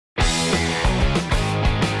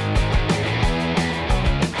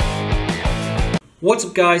What's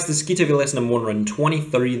up guys, this is Guitar lesson number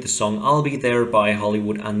 123, the song I'll Be There by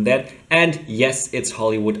Hollywood Undead. And yes, it's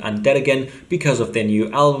Hollywood Undead again because of their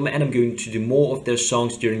new album, and I'm going to do more of their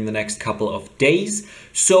songs during the next couple of days.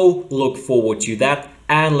 So look forward to that,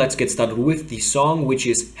 and let's get started with the song, which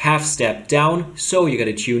is Half Step Down. So you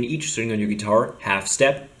gotta tune each string on your guitar half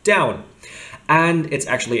step down. And it's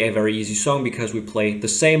actually a very easy song because we play the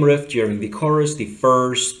same riff during the chorus, the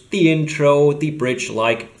verse, the intro, the bridge,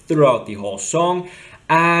 like throughout the whole song.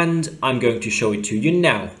 And I'm going to show it to you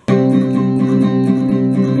now.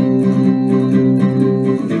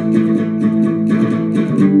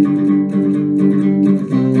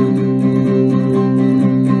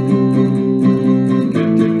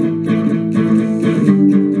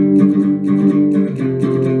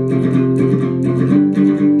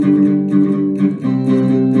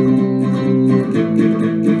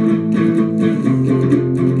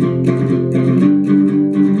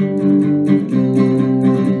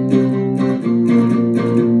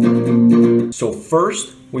 So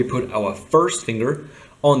first, we put our first finger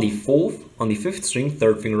on the fourth, on the fifth string,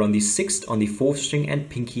 third finger on the sixth, on the fourth string, and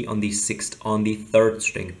pinky on the sixth, on the third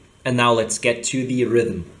string. And now let's get to the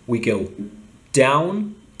rhythm. We go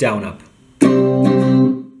down, down, up.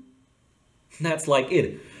 That's like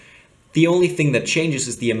it. The only thing that changes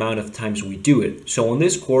is the amount of times we do it. So on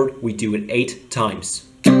this chord, we do it 8 times.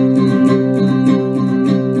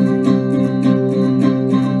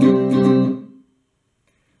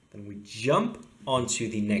 Jump onto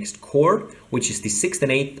the next chord, which is the 6th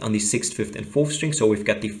and 8th on the 6th, 5th, and 4th string. So we've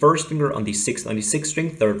got the first finger on the 6th on the 6th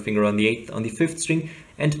string, third finger on the 8th on the 5th string,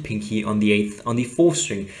 and pinky on the 8th on the 4th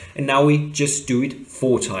string. And now we just do it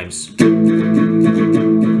 4 times. And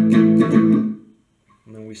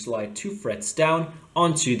then we slide 2 frets down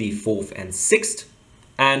onto the 4th and 6th,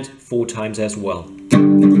 and 4 times as well.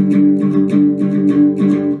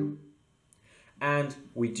 And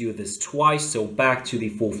we do this twice, so back to the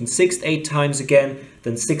 4th and 6th 8 times again,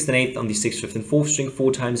 then 6th and 8th on the 6th, 5th, and 4th string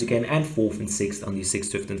 4 times again, and 4th and 6th on the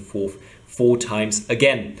 6th, 5th, and 4th 4 times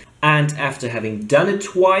again. And after having done it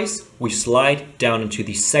twice, we slide down into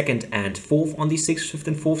the 2nd and 4th on the 6th, 5th,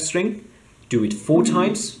 and 4th string, do it 4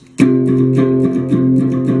 times,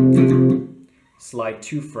 slide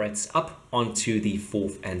 2 frets up onto the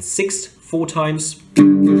 4th and 6th 4 times.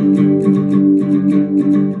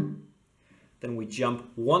 Then we jump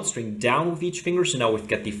 1 string down with each finger. So now we've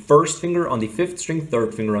got the first finger on the 5th string,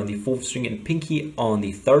 third finger on the 4th string, and pinky on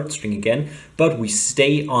the 3rd string again. But we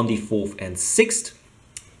stay on the 4th and 6th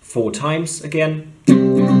 4 times again.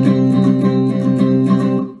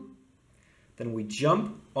 Then we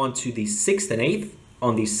jump onto the 6th and 8th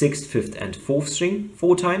on the 6th, 5th, and 4th string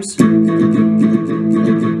 4 times.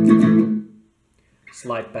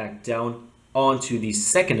 Slide back down onto the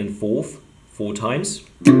 2nd and 4th 4 times.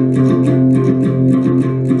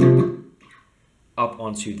 Up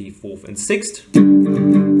onto the 4th and 6th.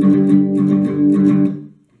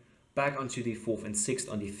 Back onto the 4th and 6th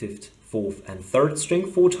on the 5th, 4th, and 3rd string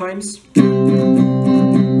 4 times.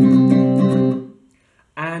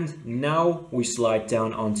 And now we slide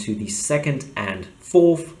down onto the 2nd and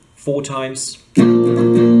 4th 4 times.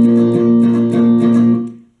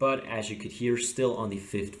 But as you could hear, still on the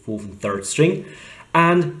 5th, 4th, and 3rd string.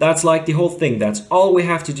 And that's like the whole thing. That's all we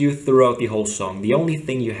have to do throughout the whole song. The only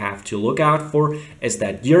thing you have to look out for is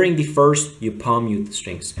that during the verse, you palm mute the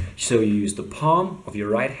strings. So you use the palm of your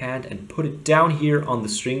right hand and put it down here on the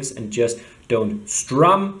strings, and just don't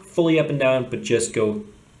strum fully up and down, but just go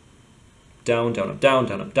down, down, up, down,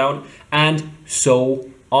 down, up, down, and so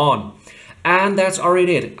on. And that's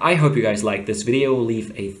already it. I hope you guys liked this video.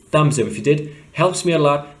 Leave a thumbs up if you did. Helps me a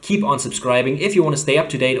lot. Keep on subscribing. If you want to stay up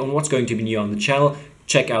to date on what's going to be new on the channel,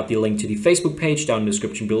 check out the link to the Facebook page down in the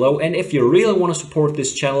description below. And if you really want to support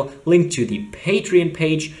this channel, link to the Patreon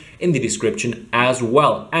page in the description as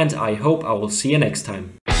well. And I hope I will see you next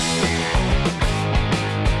time.